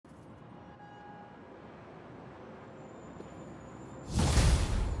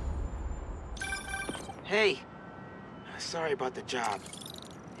Hey. Sorry about the job.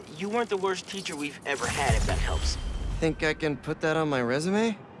 You weren't the worst teacher we've ever had, if that helps. Think I can put that on my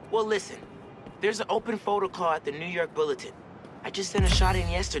resume? Well, listen. There's an open photo call at the New York Bulletin. I just sent a shot in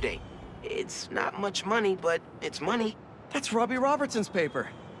yesterday. It's not much money, but it's money. That's Robbie Robertson's paper.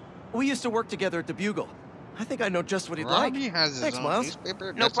 We used to work together at the Bugle. I think I know just what he'd like. Robbie has his Thanks, own Miles.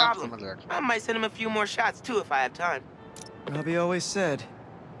 newspaper? No That sounds problem. familiar. I might send him a few more shots, too, if I have time. Robbie always said,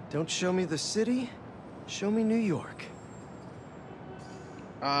 don't show me the city, show me New York.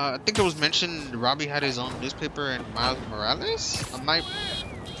 I think it was mentioned Robbie had his own newspaper in Miles Morales? I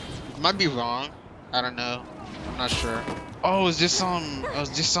might be wrong. I don't know. I'm not sure. Oh, is this oh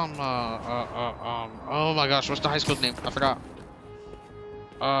my gosh, what's the high school name? I forgot.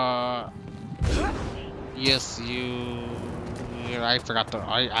 Yes, I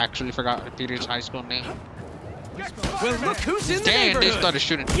actually forgot Peter's high school name. Well, look who's in the Dang, they neighborhood. started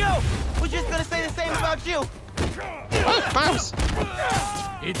shooting. Yo! We're just gonna say the same about you! Oh, Miles!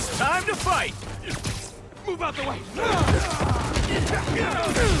 It's time to fight! Move out the way!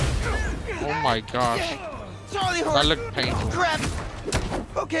 Oh my gosh. Charlie That horse! looked painful. Crap!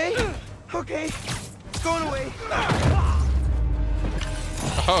 Okay, okay. It's going away.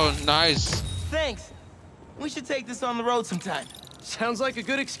 Oh, nice. Thanks. We should take this on the road sometime. Sounds like a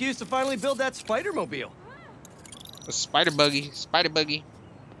good excuse to finally build that Spider-Mobile. The spider buggy.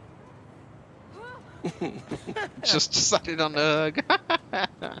 Just decided on the hug.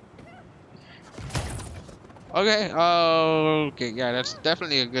 Okay, okay, yeah, that's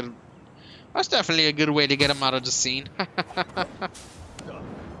definitely a good way to get him out of the scene.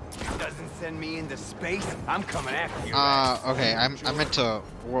 Doesn't send me into space, I'm coming after you. Okay, I meant to.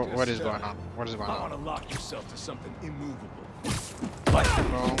 What is going on? What is going I want on? to lock yourself to something immovable.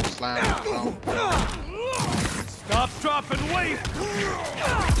 Boom, slam, boom. Stop, drop, and wait!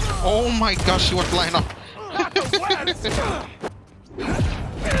 Oh my gosh, she went flying off.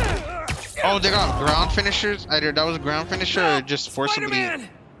 Oh, they got ground finishers? Either that was a ground finisher or just forcibly. Spider-Man!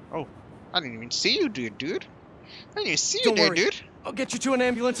 Oh, I didn't even see you, dude. I didn't even see you Don't there, worry. dude. I'll get you to an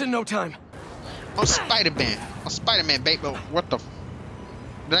ambulance in no time. I'm Spider-Man, baby. What the?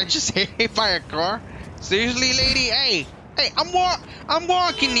 Did I just hit by a car? Seriously, lady? Hey, I'm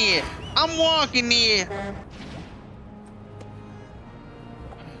walking here.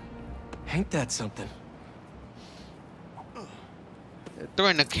 Ain't that something?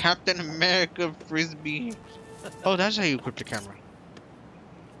 Throwing a Captain America frisbee. Oh, that's how you equip the camera.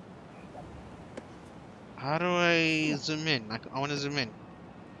 How do I zoom in? I want to zoom in.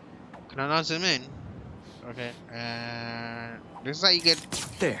 Can I not zoom in? Okay. This is how you get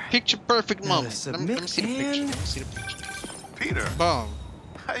There. picture perfect Now to moment. Let me see the picture. submit Let me see the picture. Peter, Boom.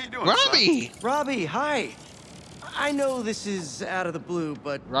 how you doing, Robbie! Robbie, hi. I know this is out of the blue,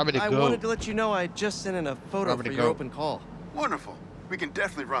 but Robbie to I go. wanted to let you know I just sent in a photo Robbie for to your go. open call. son? Wonderful. We can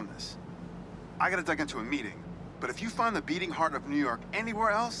definitely run this. I gotta duck into a meeting, but if you find the beating heart of New York anywhere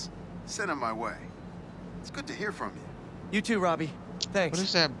else, send it my way. It's good to hear from you. You too, Robbie. Thanks. What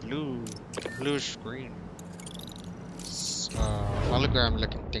is that blue screen? Hologram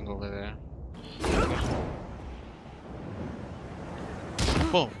looking thing over there.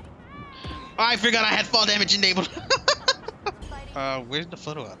 Boom. Oh, I forgot I had fall damage enabled. Where's the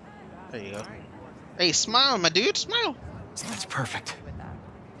photo at? There you go. Hey, smile, my dude, smile. That's perfect.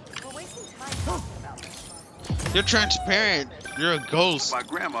 You're transparent. You're a ghost. My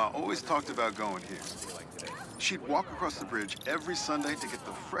grandma always talked about going here. She'd walk across the bridge every Sunday to get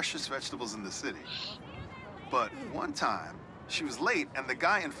the freshest vegetables in the city. But one time, she was late and the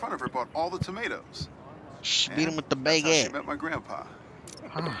guy in front of her bought all the tomatoes. She beat him with the That's how she baguette. met my grandpa.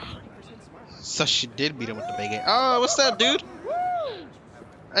 So she did beat him with the baguette. Oh, what's up, dude?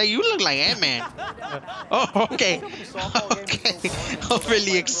 Hey, you look like Ant-Man. Oh, okay. Okay. I'm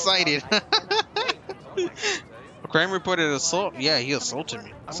really excited. Crime reported assault. Yeah, he assaulted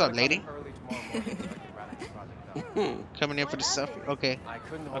me. What's up, lady? Coming in for the selfie. Okay.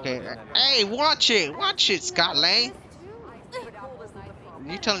 Okay. Hey, watch it, Scott Lang.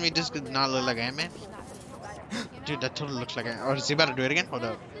 You telling me this does not look like Ant-Man? Dude, that totally looks like Ant-Man. Oh, is he about to do it again? Hold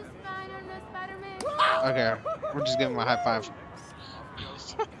up. Okay, we're just giving him a high five.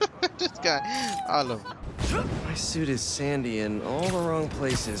 This guy, I love him. My suit is sandy in all the wrong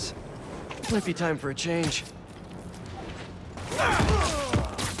places. Might be time for a change.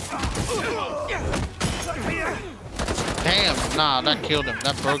 Damn, nah, that killed him.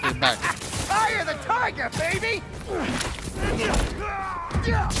 That broke his back. Fire the target, baby!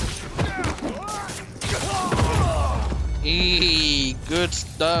 Good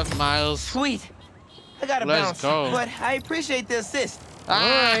stuff, Miles. Sweet. I gotta Let's bounce, go. but I appreciate the assist.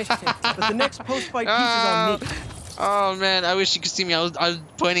 Alright, but the next post-fight piece is on me. Oh man, I wish you could see me. I was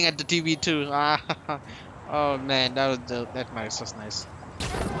pointing at the TV too. Oh man, that mic was nice.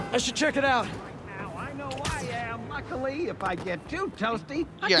 I should check it out. Now I know I am. Luckily, if I get too toasty,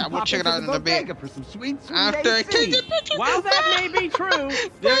 I Yeah, can we'll pop check it into out in the a bit. Bodega for some sweet After I take AC. the picture. While that may be true,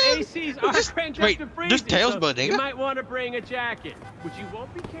 their ACs are cranked up wait, to freezing, this Tails so Bodega? you might want to bring a jacket, which you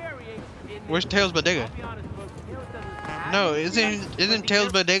won't be carrying. Where's Tails Bodega? I'll be honest, folks, Tails doesn't have No, any isn't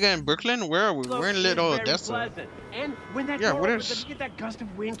Tails Bodega in Brooklyn? Where are we? We're in Little Odessa. And when that Yeah, door what opens is- up, you get that gust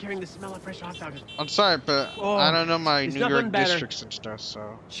of wind carrying the smell of fresh hot dogs. I'm sorry, but Oh, I don't know my there's New nothing York better. districts and stuff,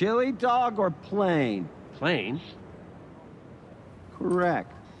 so. Chili dog or plain? Plain?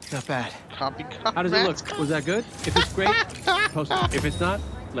 Correct. Not bad. Copy. How does it look? Was that good? If it's great, post it. If it's not,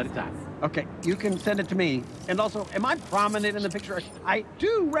 let it die. Okay, you can send it to me. And also, am I prominent in the picture? I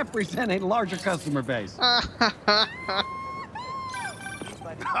do represent a larger customer base.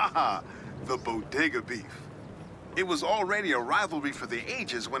 Haha, the Bodega beef. It was already a rivalry for the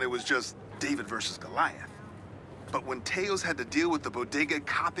ages when it was just David versus Goliath. But when Tails had to deal with the Bodega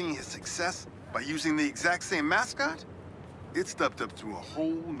copying his success by using the exact same mascot, it stepped up to a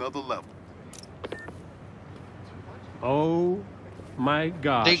whole nother level. Oh my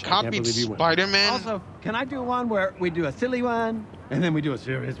gosh. They I can't copied believe you went. Spider-Man. Also, can I do one where we do a silly one, and then we do a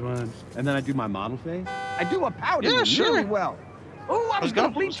serious one, and then I do my model face? I do a pouty Yeah, one sure. really well. Oh, I was Let's gonna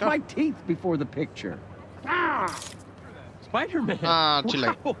go, bleach let's go. my teeth before the picture. Spider-Man. Too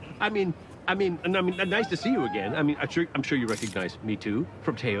late. Wow. I mean, nice to see you again. I mean, I'm sure you recognize me too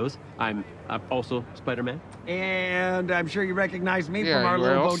from Tails. I'm also Spider-Man. And I'm sure you recognize me Yeah, from our you are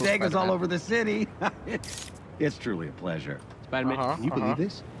little also bodegas Spider-Man. all over the city. It's truly a pleasure. Spider-Man, can you believe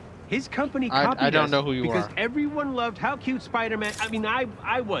this? His company I copied don't us know who you because are. everyone loved how cute Spider-Man. I mean, I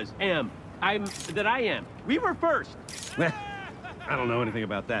am. We were first. I don't know anything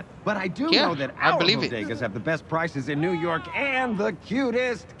about that. But I do Yeah, know that I our believe it. bodegas have the best prices in New York and the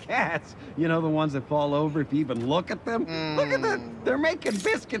cutest cats. You know, the ones that fall over if you even look at them? Look at them. They're making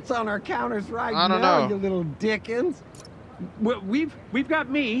biscuits on our counters right I don't now, know. you little dickens. Well, we've got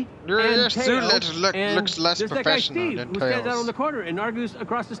me Your and suit Tails, looks and less there's that guy professional Steve than who stands out Tails. on the corner and argues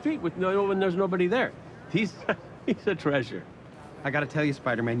across the street with when there's nobody there. He's a treasure. I gotta tell you,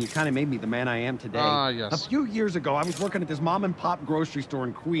 Spider-Man, you kind of made me the man I am today. Ah, yes. A few years ago, I was working at this mom-and-pop grocery store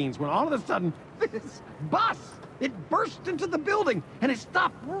in Queens when all of a sudden, this bus, it burst into the building, and it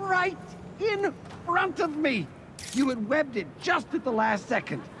stopped right in front of me. You had webbed it just at the last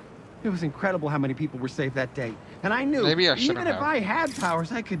second. It was incredible how many people were saved that day. And I knew, Maybe I even shouldn't if have. I had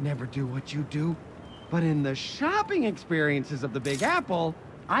powers, I could never do what you do. But in the shopping experiences of the Big Apple,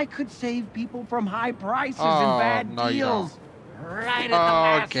 I could save people from high prices Oh, and bad no, you deals. Right at the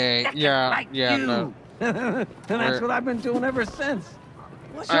last Okay, second, yeah, like yeah, you. no. And that's what I've been doing ever since.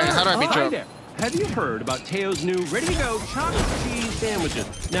 All right, how do I beat Hi you up? there. Have you heard about Tails' new ready-to-go chocolate cheese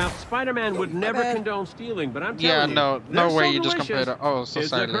sandwiches? Now, Spider-Man would never condone stealing, but I'm telling Yeah, you, no they're way so you just delicious, compared it. Oh, so it's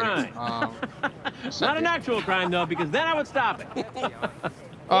sorry, a lady. crime. Not an actual crime, though, because then I would stop it.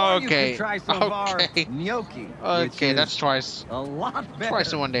 Or you Okay, could try some of our okay. gnocchi. which Okay, is that's twice. a lot better.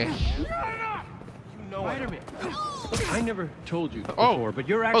 Twice in one day. Spider-Man. I never told you Oh. before, but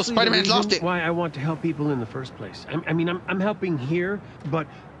you're actually Spider-Man's the reason lost it. why I want to help people in the first place. I'm helping here, but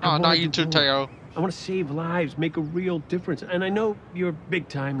I Oh, wanna no, you do too, more. Teo. I want to save lives, make a real difference. And I know you're big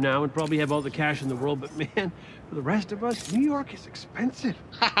time now and probably have all the cash in the world, but man, for the rest of us, New York is expensive.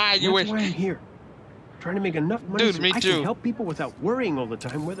 Haha, you That's wish. why I'm here. Trying to make enough money Dude, so me I too. can help people without worrying all the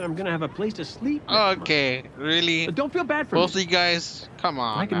time whether I'm going to have a place to sleep. next month. Okay, really? But don't feel bad for Both me. of you guys, come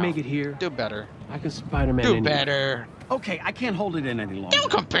on. I can now. make it here. Do better. I can Spider-Man Do anywhere. better. Okay, I can't hold it in any longer. Don't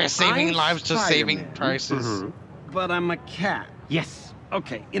compare saving I'm lives to saving Spider-Man. prices. Mhm. But I'm a cat. Yes.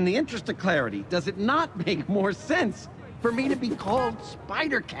 Okay, in the interest of clarity, does it not make more sense for me to be called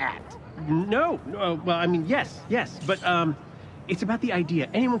Spider-Cat? No. Well, I mean, yes. But, it's about the idea.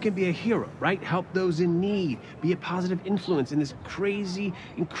 Anyone can be a hero, right? Help those in need. Be a positive influence in this crazy,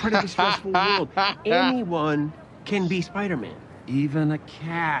 incredibly stressful world. Anyone can be Spider-Man. Even a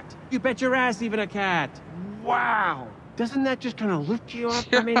cat. You bet your ass, even a cat. Wow. Doesn't that just kind of lift you up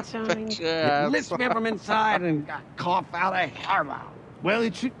from inside? Yeah, It lifts me from inside and I cough out a hair out. Well,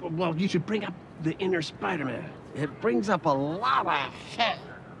 you should bring up the inner Spider-Man. It brings up a lot of hair.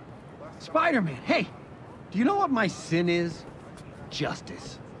 Spider-Man, hey, do you know what my sin is?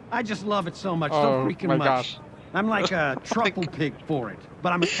 Justice. I just love it so much, so Oh, freaking my much. gosh. I'm like a truffle pig for it,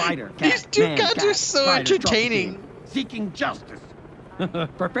 but I'm a spider. These Cat, two man, guys cat, are so spider, truffle entertaining. pig, seeking justice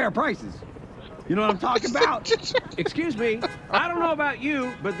for fair prices. You know what I'm talking about? Excuse me, I don't know about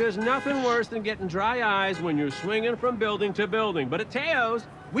you, but there's nothing worse than getting dry eyes when you're swinging from building to building. But at Teo's,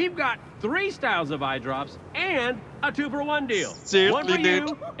 we've got 3 styles of eye drops and a 2-for-1 deal. Seriously, one for dude?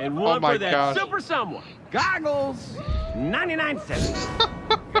 you and one my for that gosh. super someone. Goggles, 99 cents.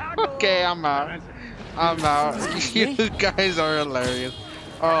 Okay, I'm out. I'm out. You guys are hilarious.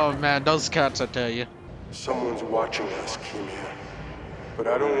 Oh man, those cats, I tell you. Someone's watching us, Kimia. But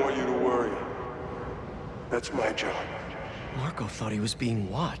I don't want you to worry. That's my job. Marco thought he was being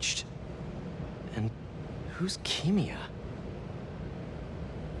watched. And who's Kimia?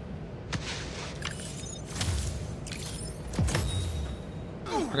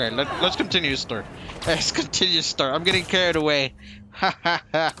 Okay, let's continue the story. Let's continue the story. I'm getting carried away.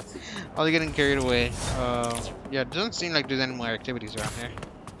 I'm getting carried away. Yeah, it doesn't seem like there's any more activities around here.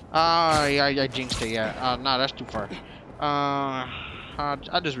 Yeah, I jinxed it, yeah. No, that's too far.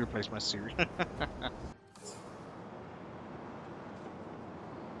 I'll just replace my series.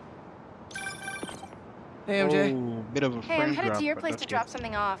 Hey, MJ. Oh, bit of a Hey, I'm frame headed drop, to your but place that's to good. drop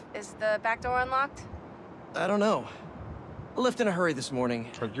something off. Is the back door unlocked? I don't know. I left in a hurry this morning.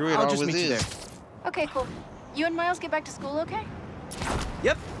 For you, it I'll just always meet you is. there. Okay, cool. You and Miles get back to school okay?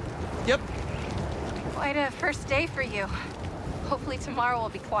 Yep. Quite a first day for you. Hopefully tomorrow will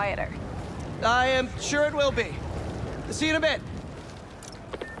be quieter. I am sure it will be. See you in a bit.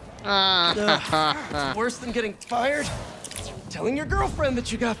 It's worse than getting fired. Telling your girlfriend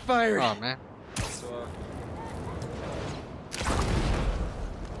that you got fired. Oh man.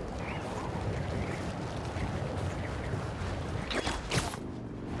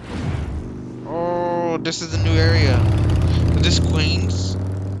 Oh, this is a new area. Is this Queens?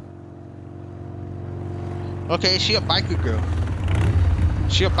 Okay, she a biker girl.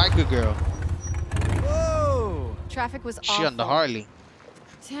 She a biker girl. Whoa! Traffic was awful. She on the Harley.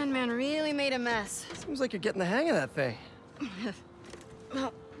 Tan Man really made a mess. Seems like you're getting the hang of that thing.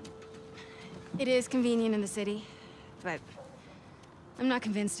 Well, it is convenient in the city, but I'm not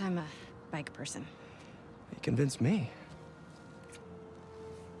convinced I'm a bike person. You convinced me.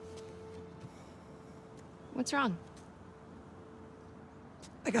 What's wrong?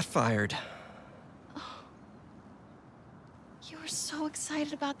 I got fired. You were so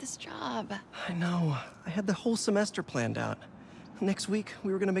excited about this job. I know. I had the whole semester planned out. Next week,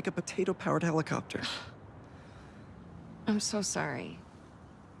 we were gonna make a potato-powered helicopter. I'm so sorry.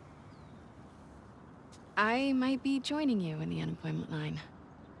 I might be joining you in the unemployment line.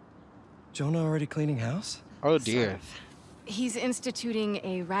 Jonah already cleaning house? Oh Sort dear. of. He's instituting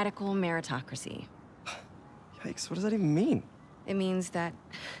a radical meritocracy. Yikes, what does that even mean? It means that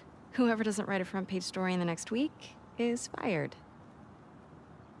whoever doesn't write a front page story in the next week is fired.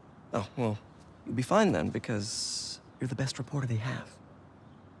 Oh, well, you'll be fine then, because you're the best reporter they have.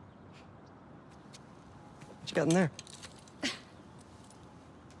 What you got in there?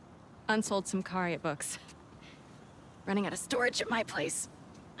 Unsold Simcaria books. Running out of storage at my place.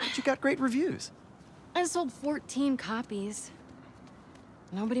 But you got great reviews. I sold 14 copies.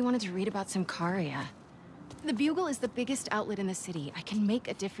 Nobody wanted to read about Simcaria. The Bugle is the biggest outlet in the city. I can make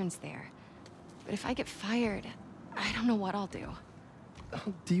a difference there. But if I get fired, I don't know what I'll do.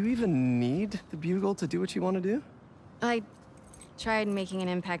 Do you even need the Bugle to do what you want to do? I tried making an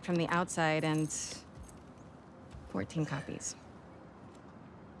impact from the outside and 14 copies.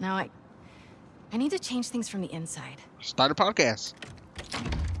 Now I need to change things from the inside. Start a podcast.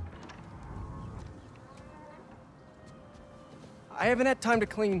 I haven't had time to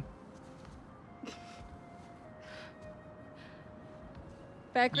clean.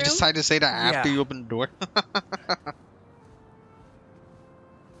 Back You room? decide to say that after Yeah. you open the door.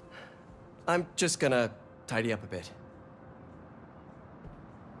 I'm just gonna tidy up a bit.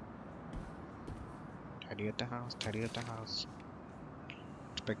 Tidy up the house, tidy up the house.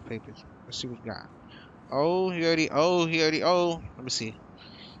 Expect papers. Let's see what we got. Oh, he already, let me see.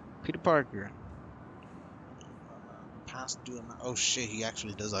 Peter Parker. Past due amount. Oh shit, he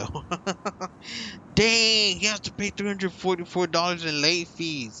actually does owe. Dang, he has to pay $344 in late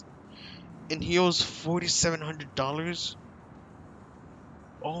fees. And he owes $4,700?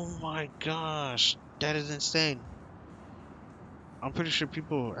 Oh my gosh, that is insane. I'm pretty sure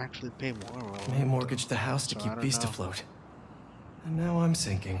people actually pay more. May mortgage the house to So I keep don't Beast know. afloat. And now I'm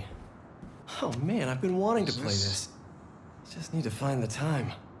sinking. Oh man, I've been wanting to play this. Just need to find the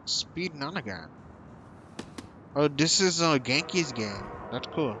time. Speed Nonagon. Oh, this is Genki's game. That's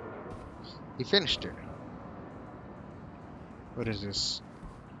cool. He finished it. What is this?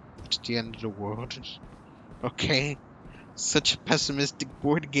 It's the end of the world. Okay. Such a pessimistic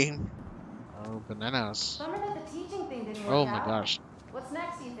board game. Oh, bananas. Bummer that the teaching thing didn't Oh my gosh. What's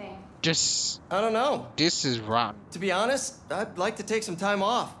next, you think? Just, I don't know. this is wrong. To be honest, I'd like to take some time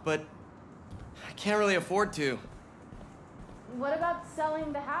off, but I can't really afford to. What about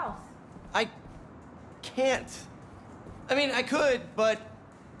selling the house? I can't. I mean, I could, but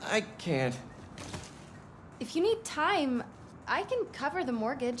I can't. If you need time, I can cover the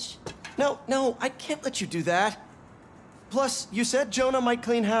mortgage. No, I can't let you do that. Plus, you said Jonah might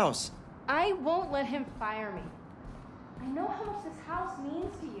clean house. I won't let him fire me. I know how much this house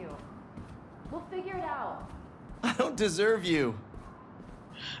means to you. We'll figure it out. I don't deserve you.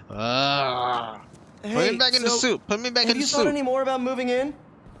 Put me back in the soup. Put me back in the Have you soup. thought any more about moving in?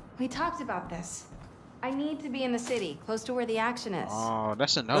 We talked about this. I need to be in the city, close to where the action is. Oh,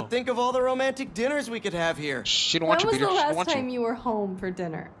 that's a no. But think of all the romantic dinners we could have here. She don't want you, When Peter. was the She don't last want time you. you were home for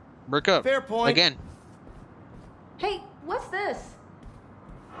dinner? Break up. Fair point. Again. Hey, what's this?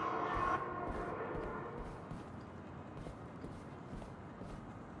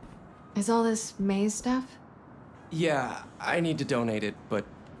 Is all this May's stuff? Yeah, I need to donate it, but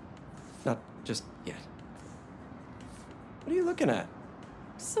not just yet. What are you looking at?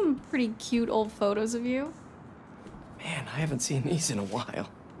 Some pretty cute old photos of you. Man, I haven't seen these in a while.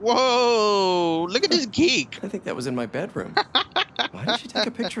 Whoa! Look at this geek. I think that was in my bedroom. Why did she take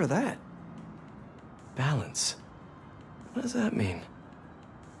a picture of that? Balance. What does that mean?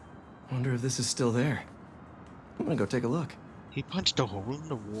 Wonder if this is still there. I'm gonna go take a look. He punched a hole in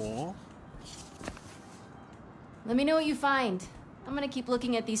the wall. Let me know what you find. I'm gonna keep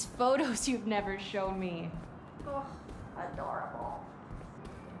looking at these photos you've never shown me. Oh, adorable.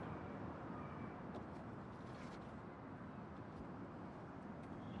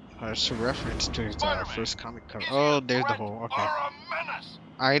 It's a reference to his first comic cover. Oh, there's the hole. Okay.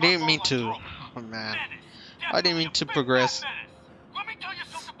 I didn't mean to. Oh, man. I didn't mean to progress. Let me tell you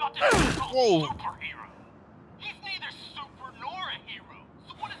something about this Whoa. superhero. He's neither super nor a hero.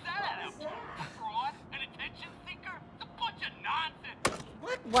 So what does that add up to? A fraud? An attention seeker? It's a bunch of nonsense.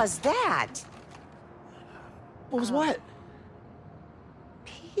 What was that? What was what?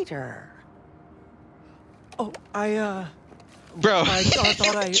 Peter. Oh, Bro, I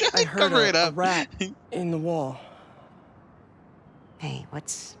thought I heard cover it a up. rat in the wall. Hey,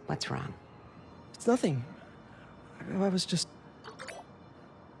 what's wrong? It's nothing. I was just...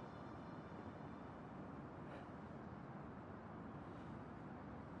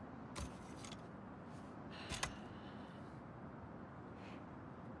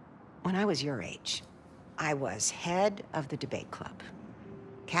 When I was your age, I was head of the debate club,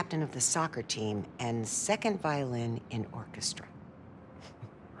 captain of the soccer team, and second violin in orchestra.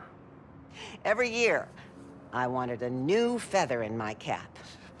 Every year, I wanted a new feather in my cap.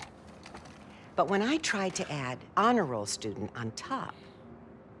 But when I tried to add honor roll student on top,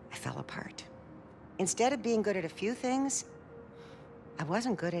 I fell apart. Instead of being good at a few things, I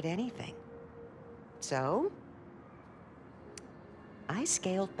wasn't good at anything. So, I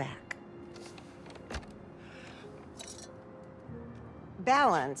scaled back.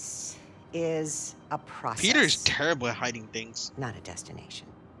 Balance is a process. Peter's terrible at hiding things. Not a destination.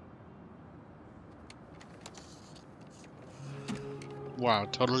 Wow,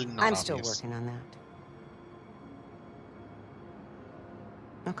 totally not I'm obvious. still working on that.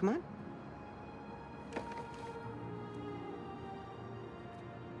 Oh, come on.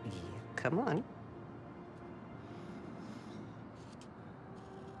 Yeah, come on.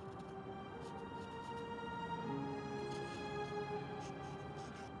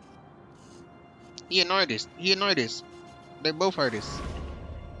 He an artist. He an artist. They're both artists.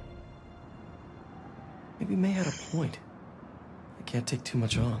 Maybe May had a point. I can't take too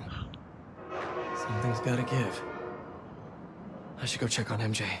much on. Something's gotta give. I should go check on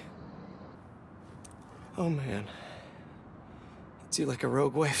MJ. Oh man. Hits you like a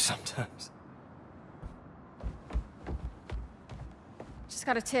rogue wave sometimes. Just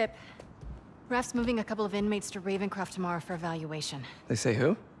got a tip. Raph's moving a couple of inmates to Ravencroft tomorrow for evaluation. They say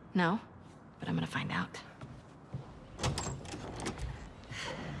who? No, but I'm gonna find out.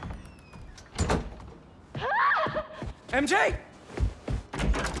 MJ!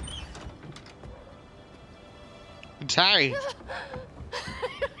 It's Harry.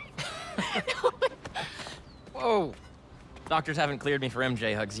 Whoa. Doctors haven't cleared me for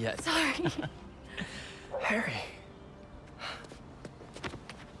MJ hugs yet. Sorry. Harry.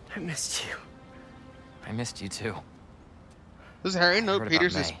 I missed you. I missed you too. Does Harry know heard about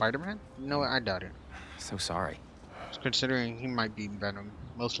Peter's the May. Spider-Man? No, I doubt it. So sorry. Considering he might be Venom,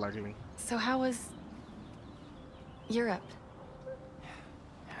 most likely. So how was Europe?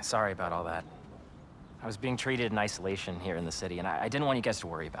 Sorry about all that. I was being treated in isolation here in the city, and I didn't want you guys to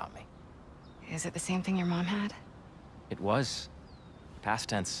worry about me. Is it the same thing your mom had? It was. Past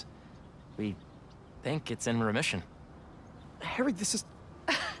tense. We think it's in remission. Harry, this is...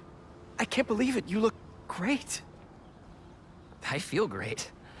 I can't believe it. You look great. I feel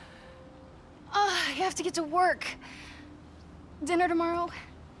great. I have to get to work. Dinner tomorrow?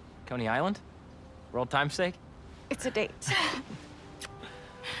 Coney Island? For old time's sake? It's a date.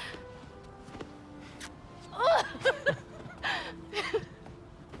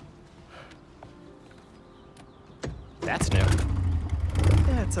 That's new.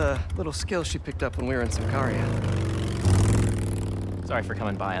 Yeah, it's a little skill she picked up when we were in Sicaria. Sorry for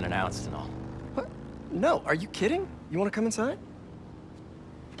coming by unannounced and all. What? No, are you kidding? You want to come inside?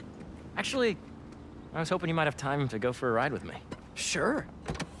 Actually, I was hoping you might have time to go for a ride with me. Sure.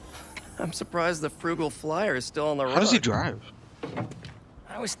 I'm surprised the frugal flyer is still on the road. How does he drive?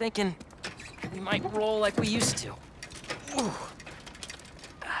 I was thinking we might roll like we used to. Ooh.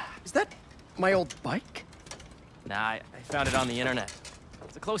 Is that my old bike? Nah, I found it on the internet.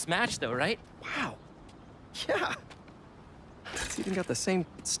 It's a close match though, right? Wow. Yeah. It's even got the same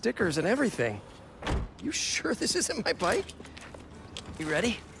stickers and everything. You sure this isn't my bike? You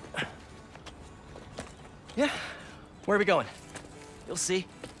ready? Yeah. Where are we going? You'll see.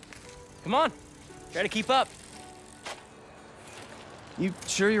 Come on, try to keep up. You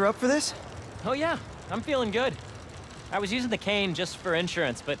sure you're up for this? Oh yeah, I'm feeling good. I was using the cane just for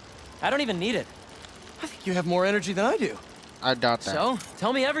insurance, but I don't even need it. I think you have more energy than I do. I doubt that. So,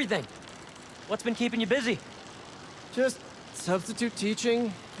 tell me everything. What's been keeping you busy? Just substitute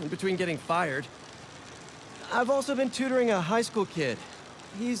teaching in between getting fired. I've also been tutoring a high school kid.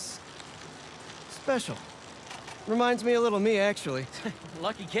 He's special. Reminds me a little of me, actually.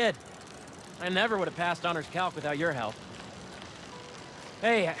 Lucky kid. I never would have passed honors calc without your help.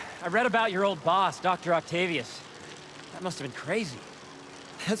 Hey, I read about your old boss, Dr. Octavius. That must have been crazy.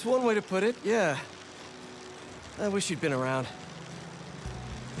 That's one way to put it, yeah. I wish you'd been around.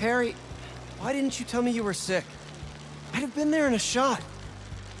 Harry, why didn't you tell me you were sick? I'd have been there in a shot.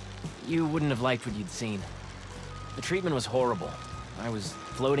 You wouldn't have liked what you'd seen. The treatment was horrible. I was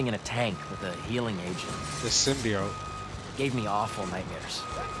floating in a tank with a healing agent. The symbiote. It gave me awful nightmares.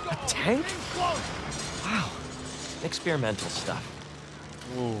 A tank? Wow. Experimental stuff.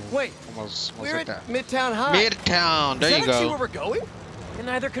 Ooh, Wait, almost we're like at that. Midtown High. Midtown, there Is you that actually go. where we're going? Can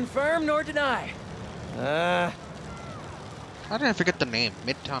neither confirm nor deny. How did I forget the name?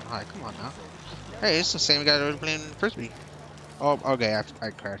 Midtown High, come on now. Hey, it's the same guy that was playing Frisbee. Oh, okay,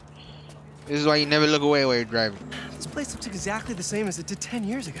 I crashed. This is why you never look away while you're driving. This place looks exactly the same as it did 10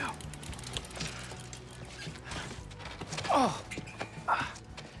 years ago. Oh.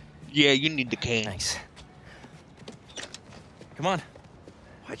 Yeah, you need the cane. Thanks. Come on.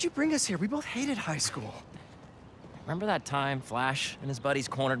 Why'd you bring us here? We both hated high school. Remember that time Flash and his buddies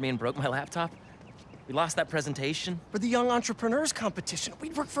cornered me and broke my laptop? We lost that presentation. For the Young Entrepreneurs Competition.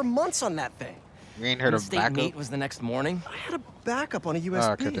 We'd worked for months on that thing. You ain't heard The of state backup? meet was the next morning. I had a backup on a USB.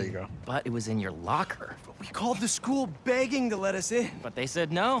 Oh, okay, there you go. But it was in your locker. We called the school begging to let us in. But they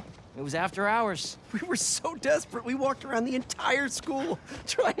said no. It was after hours. We were so desperate, we walked around the entire school,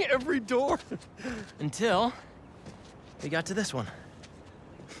 trying every door. Until we got to this one.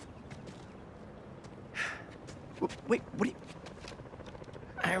 Wait, what do you...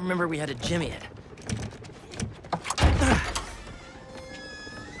 I remember we had to jimmy it.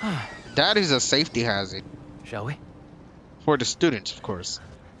 That is a safety hazard. Shall we? For the students, of course.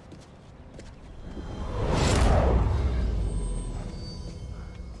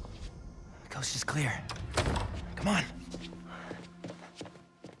 The coast is clear. Come on.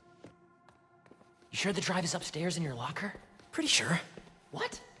 You sure the drive is upstairs in your locker? Pretty sure.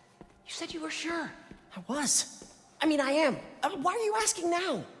 What? You said you were sure. I was. I mean, I am. Why are you asking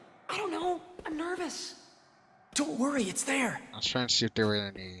now? I don't know. I'm nervous. Don't worry, it's there. I was trying to see if there were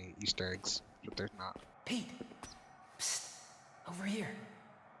any Easter eggs, but there's not. Pete. Psst. Over here.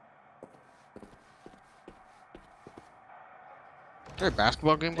 Is there a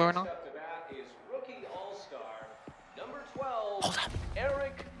basketball game going on? Hold up.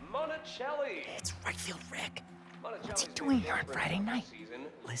 Eric Monticelli. It's right field Rick. What's he doing here on Friday night?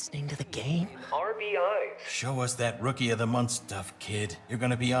 Listening to the game? RBI. Show us that Rookie of the Month stuff, kid. You're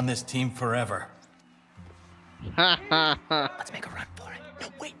gonna be on this team forever. Let's make a run for it. No,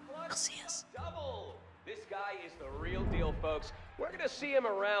 wait. He'll see us. Double. This guy is the real deal, folks. We're gonna see him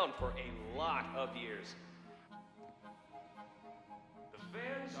around for a lot of years. The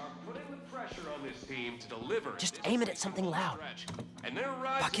fans are putting the pressure on this team to deliver. Just aim it at something loud. And they're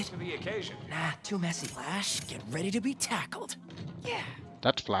rising Bucket. to the occasion. Nah, too messy. Flash, get ready to be tackled. Yeah.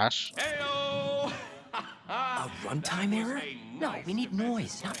 That's Flash. Heyo! A runtime error? No, we need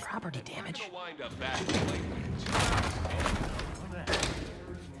noise, not property damage.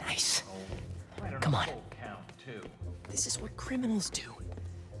 Nice. Come on. This is what criminals do.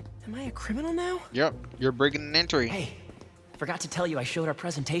 Am I a criminal now? Yep, you're breaking an entry. Hey, forgot to tell you I showed our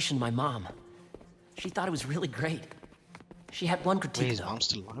presentation to my mom. She thought it was really great. She had one critique, Wait, his though. mom's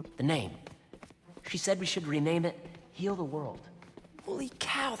still alive? The name. She said we should rename it Heal the World. Holy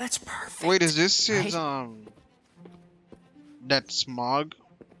cow, that's perfect. Wait, is this his, Right? that smog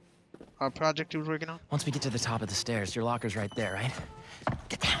project he was working on? Once we get to the top of the stairs, your locker's right there, right?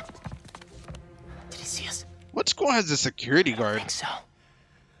 Get down. Did he see us? What school has a security I guard? think so.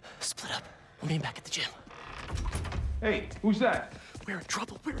 Split up. We'll meet back at the gym. Hey, who's that? We're in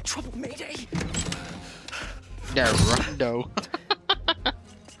trouble. We're in trouble. Mayday. That Rondo.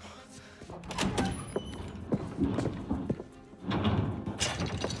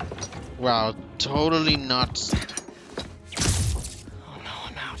 Wow, totally nuts. Oh no,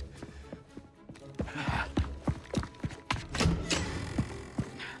 I'm out.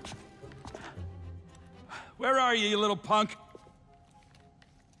 Where are you, you little punk?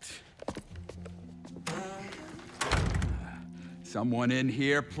 Someone in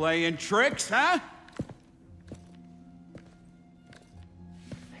here playing tricks, huh?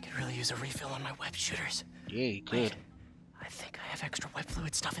 I could really use a refill on my web shooters. Yeah, you could. Wait, I think I have extra web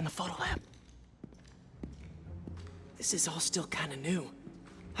fluid stuff in the photo lab. This is all still kind of new.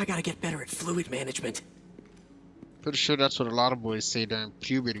 I gotta get better at fluid management. Pretty sure that's what a lot of boys say during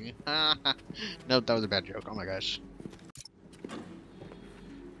puberty. Nope, that was a bad joke. Oh my gosh.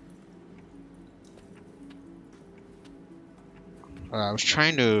 I was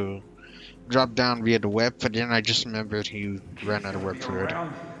trying to drop down via the web, but then I just remembered he ran out of web fluid.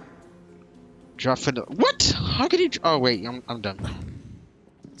 Drop for the what? How could he? Oh wait, I'm done.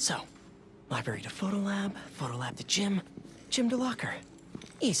 So, library to photo lab to gym, gym to locker.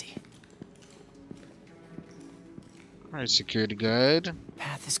 Easy. All right, security guard.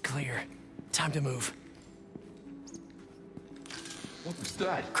 Path is clear. Time to move. What was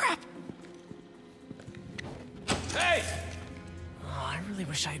that? Crap! Hey! Oh, I really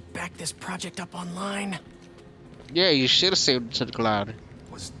wish I had backed this project up online. Yeah, you should have saved it to the cloud.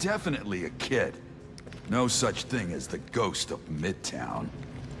 Was definitely a kid. No such thing as the ghost of Midtown.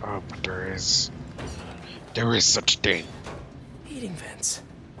 Oh, but there is. There is such a thing. Heating vents.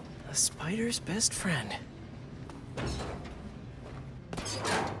 A spider's best friend.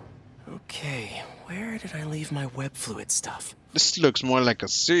 Okay, where did I leave my web fluid stuff? This looks more like a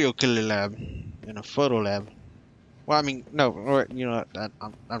serial killer lab than a photo lab. Well, I mean, no, or you know what?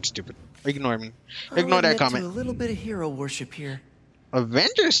 I'm stupid. Ignore me. Ignore that comment. A little bit of hero worship here.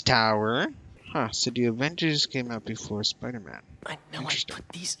 Avengers Tower? Huh, so the Avengers came out before Spider-Man. I know I put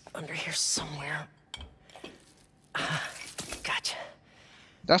these under here somewhere. Gotcha.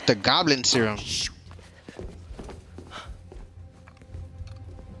 That's the Goblin Serum. Shoot.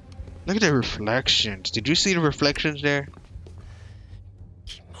 Look at the reflections. Did you see the reflections there?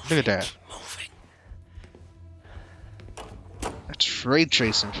 Look at that. Keep moving. That's ray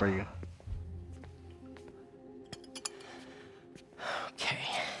tracing for you. Okay.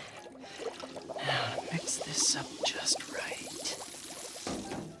 Now mix this up just right.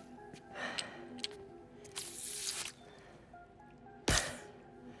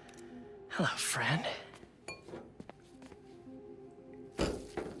 Hello, friend.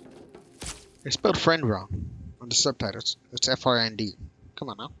 They spelled friend wrong on the subtitles. It's F-R-I-N-D. Come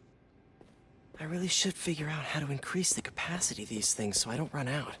on now. I really should figure out how to increase the capacity of these things so I don't run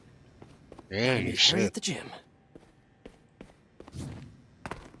out. Yeah, you Harry should. at the gym.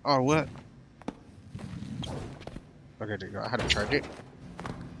 Oh, what? Okay, there you go. I had to charge it.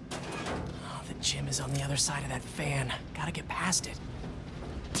 Oh, the gym is on the other side of that van. Gotta get past it.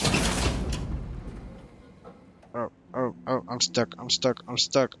 Oh, I'm stuck. I'm stuck. I'm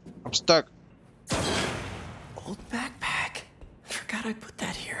stuck. I'm stuck. Old backpack. Forgot I put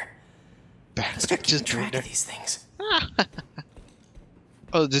that here. Backpack just track of these things.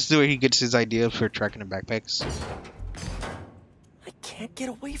 Oh, this is where he gets his idea for tracking the backpacks. I can't get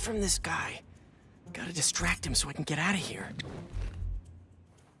away from this guy. Gotta distract him so I can get out of here.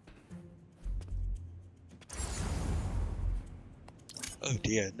 Oh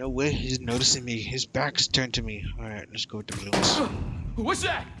dear, no way he's noticing me. His back's turned to me. Alright, let's go with the balloons. What's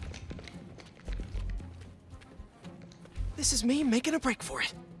that? This is me making a break for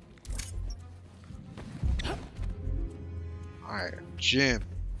it. Alright, gym.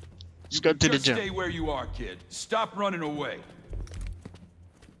 Let's go to the Just gym. stay where you are, kid. Stop running away.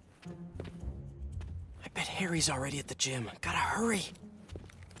 I bet Harry's already at the gym. Gotta hurry.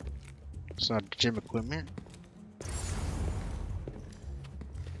 It's not gym equipment.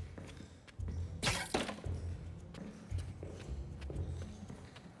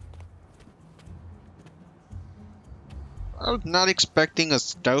 I was not expecting a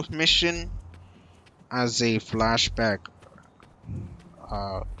stealth mission as a flashback.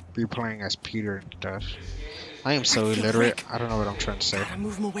 Be playing as Peter and stuff. I am so illiterate. I don't know what I'm trying to say. Gotta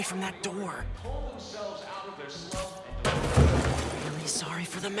move him away from that door. Really sorry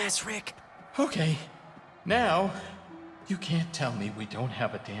for the mess, Rick. Okay, now you can't tell me we don't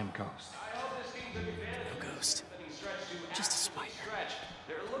have a damn ghost. No ghost. Just a spider.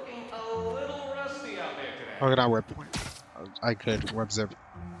 They're looking a little rusty out there today. Look at that web. I could web zip.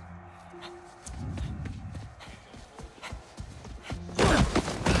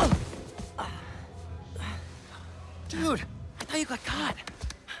 Dude, I thought you got caught.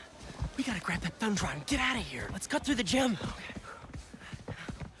 We gotta grab that thumb drive and get out of here. Let's cut through the gym. Okay.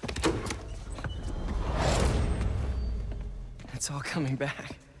 It's all coming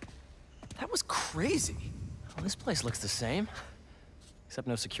back. That was crazy. Well, this place looks the same. Except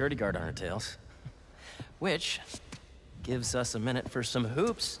no security guard on our tails. Which gives us a minute for some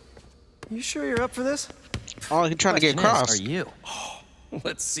hoops. You sure you're up for this? Oh, he's trying to get Question is, across. Are you? Oh,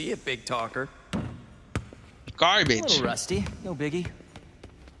 let's see it, big talker. A Garbage. little rusty, no biggie.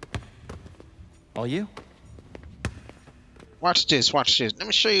 All you? Watch this, watch this. Let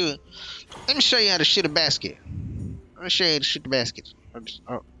me show you how to shoot a basket. Let me show you how to shoot the basket.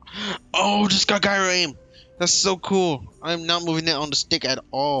 Oh, just got gyro aim. That's so cool. I'm not moving it on the stick at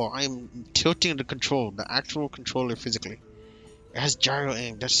all. I'm tilting the control, the actual controller physically. It has gyro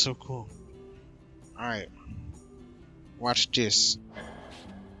aim. That's so cool. Alright. Watch this.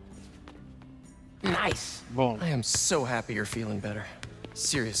 Nice. Boom. I am so happy you're feeling better.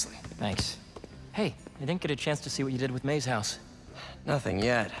 Seriously. Thanks. Hey, I didn't get a chance to see what you did with May's house. Nothing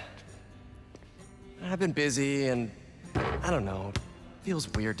yet. I've been busy and I don't know. It feels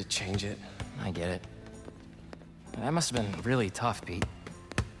weird to change it. I get it. That must have been really tough, Pete.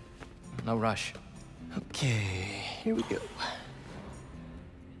 No rush. Okay, here we go.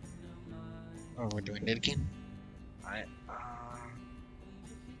 Oh, we're doing it again? Alright.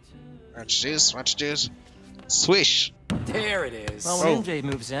 Watch this, watch this. Swish! There it is. Well, when MJ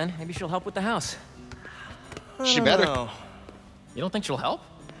moves in, maybe she'll help with the house. She better. You don't think she'll help?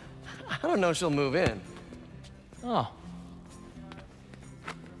 I don't know if she'll move in. Oh.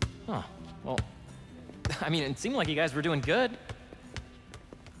 Huh. Well, I mean, it seemed like you guys were doing good.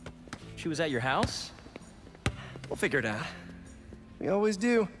 She was at your house? We'll figure it out. We always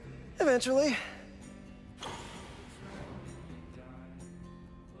do. Eventually.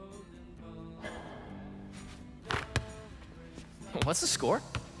 What's the score?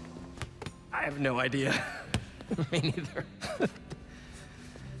 I have no idea. Me neither.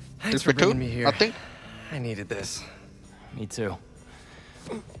 Thanks for bringing me here. I think. I needed this. Me too.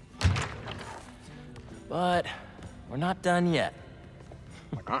 But we're not done yet.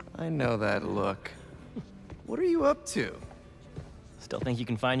 I know that look. What are you up to? Still think you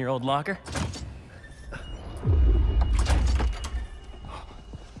can find your old locker?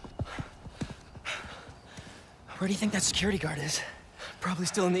 Where do you think that security guard is? Probably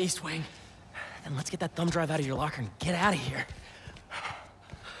still in the East Wing. Then let's get that thumb drive out of your locker and get out of here.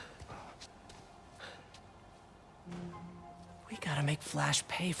 We gotta make Flash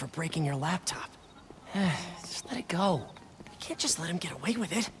pay for breaking your laptop. Just let it go. You can't just let him get away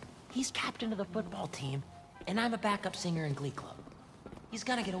with it. He's captain of the football team, and I'm a backup singer in Glee Club. He's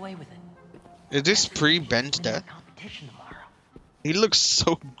gotta get away with it. Is this pre-Ben's death? Competition tomorrow. He looks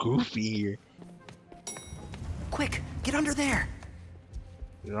so goofy here. Quick, get under there.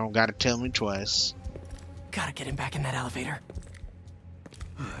 You don't gotta tell me twice. Gotta get him back in that elevator.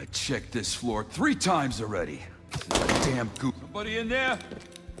 I checked this floor 3 times already. Damn goop. Somebody in there?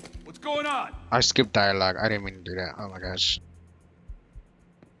 What's going on? I skipped dialogue. I didn't mean to do that. Oh my gosh.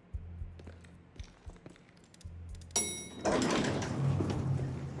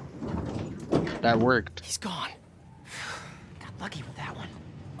 That worked. He's gone. Got lucky with that one.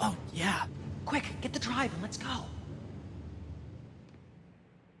 Oh, yeah. Quick, get the drive and let's go.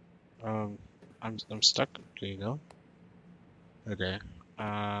 I'm stuck. There you go. Okay.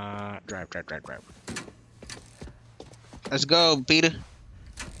 Drive. Let's go, Peter.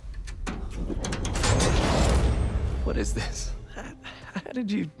 What is this? How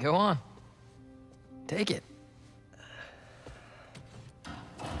did you... Go on. Take it.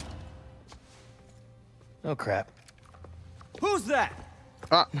 Oh, crap. Who's that?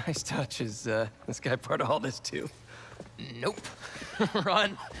 Ah. Nice touch. Is this guy part of all this too? Nope.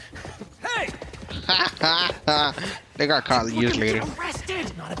 Run. Hey! They got caught years later. Get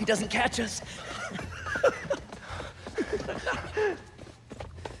arrested! Not if he doesn't catch us.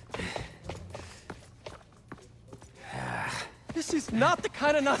 This is not the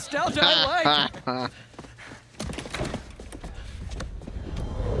kind of nostalgia I like.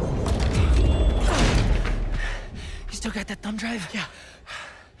 still got that thumb drive? Yeah.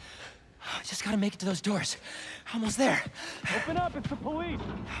 I just gotta make it to those doors. Almost there. Open up, it's the police.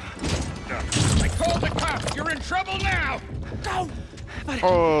 I called the cops. You're in trouble now. No! But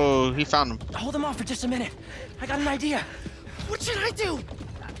Oh, he found him. hold them off for just a minute. I got an idea. What should I do?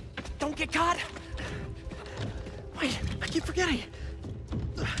 Don't get caught. Wait, I keep forgetting.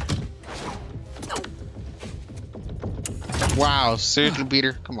 Wow, seriously,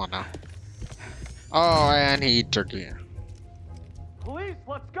 Peter? Come on now. Oh, and he eat turkey. Police,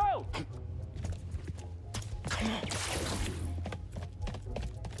 let's go.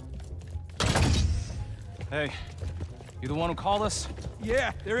 Hey, you the one who called us?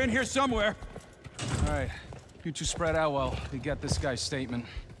 Yeah, they're in here somewhere. All right, you two spread out while we get this guy's statement.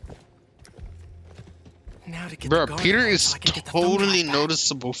 Now to get Bro, the Peter guard is so I can get the thumb drive totally back.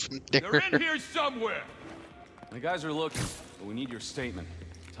 noticeable from They're there. in here somewhere. The guys are looking, but we need your statement.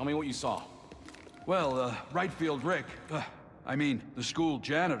 Tell me what you saw. Well, right field Rick, I mean, the school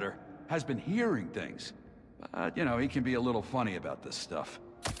janitor, has been hearing things. You know, he can be a little funny about this stuff.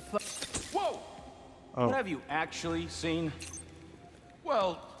 Whoa! Oh. What have you actually seen?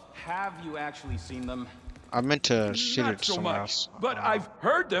 Well, Have you actually seen them? I meant to shit not it so somewhere much, else. but I've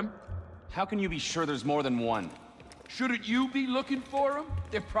heard them. How can you be sure there's more than one? Shouldn't you be looking for them?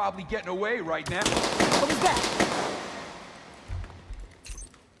 They're probably getting away right now. What is that?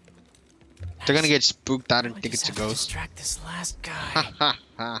 They're gonna get spooked out and I think just it's a have to ghost. distract this last guy. Ha ha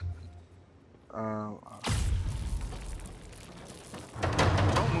ha.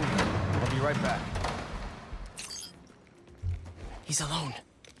 Don't move. I'll be right back. He's alone.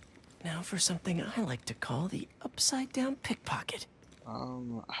 Now for something I like to call the upside-down pickpocket. How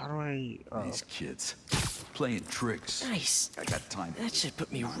do I... These kids, playing tricks. Nice. I got time. That should put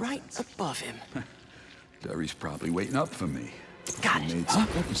me right above him. Derry's probably waiting up for me. Got it. Huh?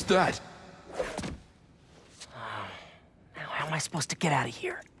 What was that? Now how am I supposed to get out of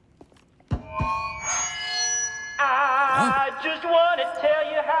here? I just want to tell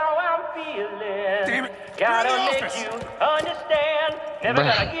you how I'm feeling. Damn it. Gotta You're in the make office. you understand. Never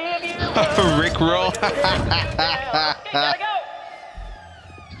Bruh. gonna give you up. Rick roll. Okay, gotta go.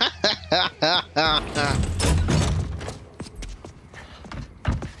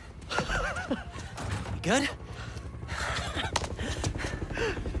 You good?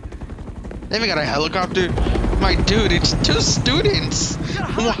 They even got a helicopter. My dude, it's two students.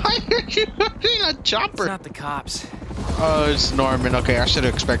 Why are you running a chopper? It's not the cops. Oh, it's Norman. Okay, I should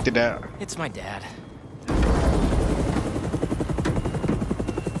have expected that. It's my dad.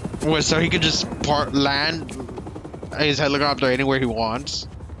 What, so he could just land his helicopter anywhere he wants?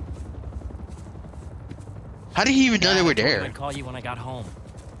 How did he even know they were there? I'd call you when I got home.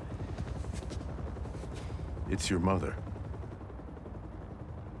 It's your mother.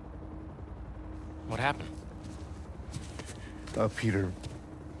 What happened? Peter,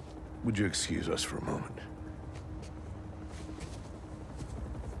 would you excuse us for a moment?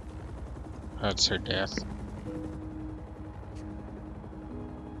 That's her death.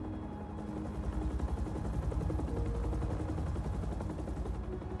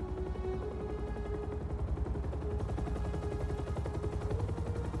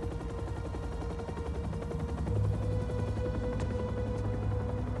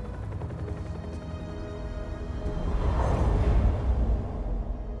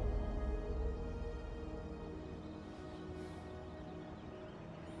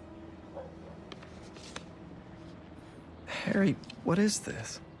 Harry, what is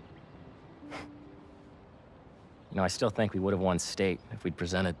this? You know, I still think we would have won state if we'd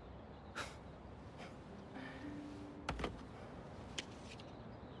presented.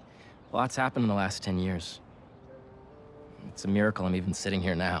 A lot's happened in the last 10 years. It's a miracle I'm even sitting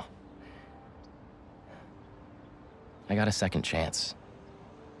here now. I got a second chance.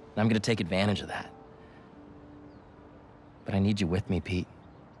 And I'm gonna take advantage of that. But I need you with me, Pete.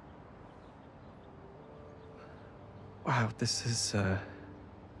 Wow, this is,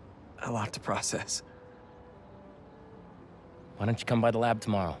 a lot to process. Why don't you come by the lab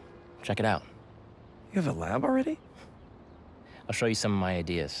tomorrow? Check it out. You have a lab already? I'll show you some of my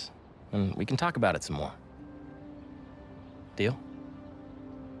ideas, and we can talk about it some more. Deal?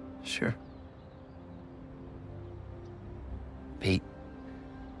 Sure. Pete,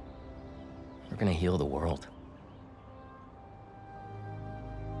 we're gonna heal the world.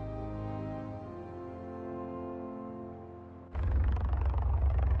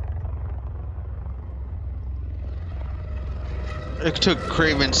 It took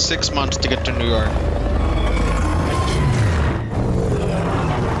Craven 6 months to get to New York.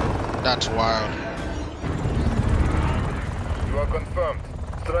 That's wild. You are confirmed.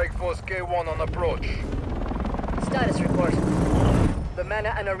 Strike Force K1 on approach. Status report. The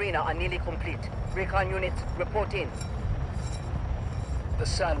manor and arena are nearly complete. Recon units, report in. The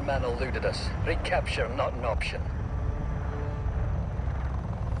Sandman eluded us. Recapture, not an option.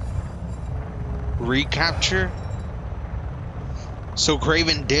 Recapture? So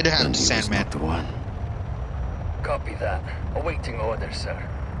Craven did have the Sandman. Not the one. Copy that. Awaiting orders, sir.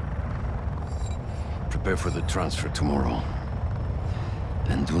 Prepare for the transfer tomorrow.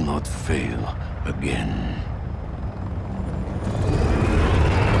 And do not fail again.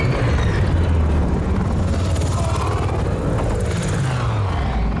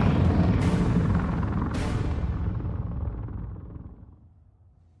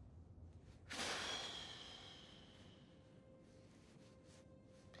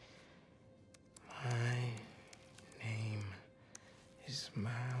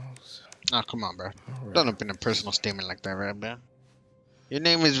 Oh, come on, bro. Don't open a personal statement like that, right, bro? Your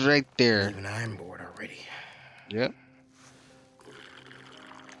name is right there. Even I'm bored already. Yep.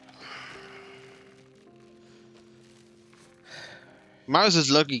 Miles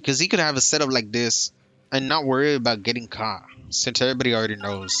is lucky because he could have a setup like this and not worry about getting caught, since everybody already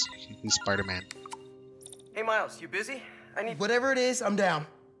knows he's Spider-Man. Hey, Miles, you busy? I need... Whatever it is, I'm down.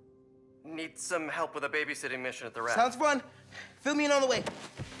 Need some help with a babysitting mission at the raft. Sounds fun. Fill me in on the way.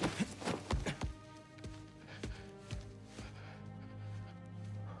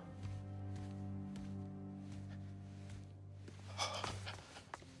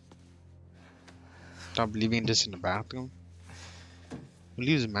 Stop leaving this in the bathroom. Who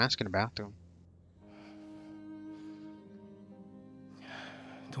leaves a mask in the bathroom?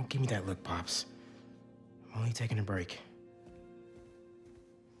 Don't give me that look, Pops. I'm only taking a break.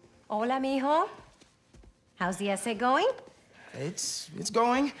 Hola, mijo. How's the essay going? It's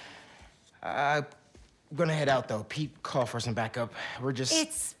going. I'm gonna head out, though. Pete called for some backup. We're just...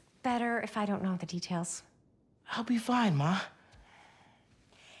 It's better if I don't know the details. I'll be fine, Ma.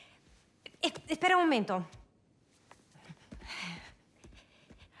 Espera un momento.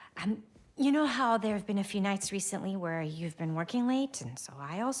 You know how there have been a few nights recently where you've been working late, and so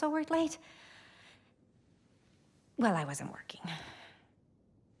I also worked late? Well, I wasn't working.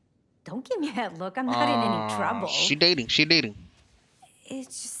 Don't give me that look. I'm not in any trouble. She dating. She dating.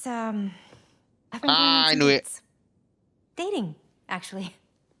 It's just, I've been going I on knew it. dates. Dating, actually.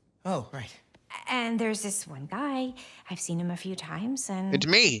 Oh, right. And there's this one guy. I've seen him a few times, and... It's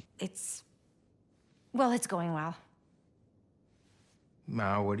me. Well, it's going well.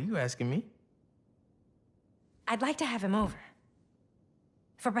 Ma, what are you asking me? I'd like to have him over.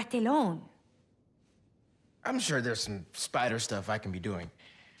 For Barthelone. I'm sure there's some spider stuff I can be doing.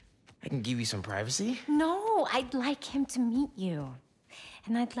 I can give you some privacy. No, I'd like him to meet you.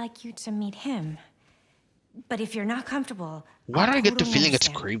 And I'd like you to meet him. But if you're not comfortable... Why do I get the totally feeling it's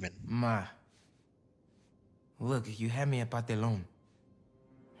understand. Craven? Ma. Look, you had me at Barthelone.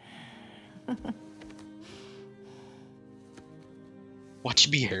 Watch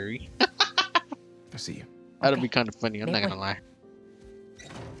me, Harry. I'll see you. That'll be kind of funny. I'm not gonna lie.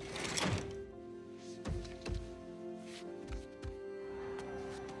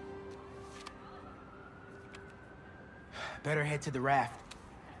 Better head to the raft.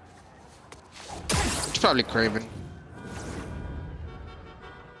 It's probably Craven.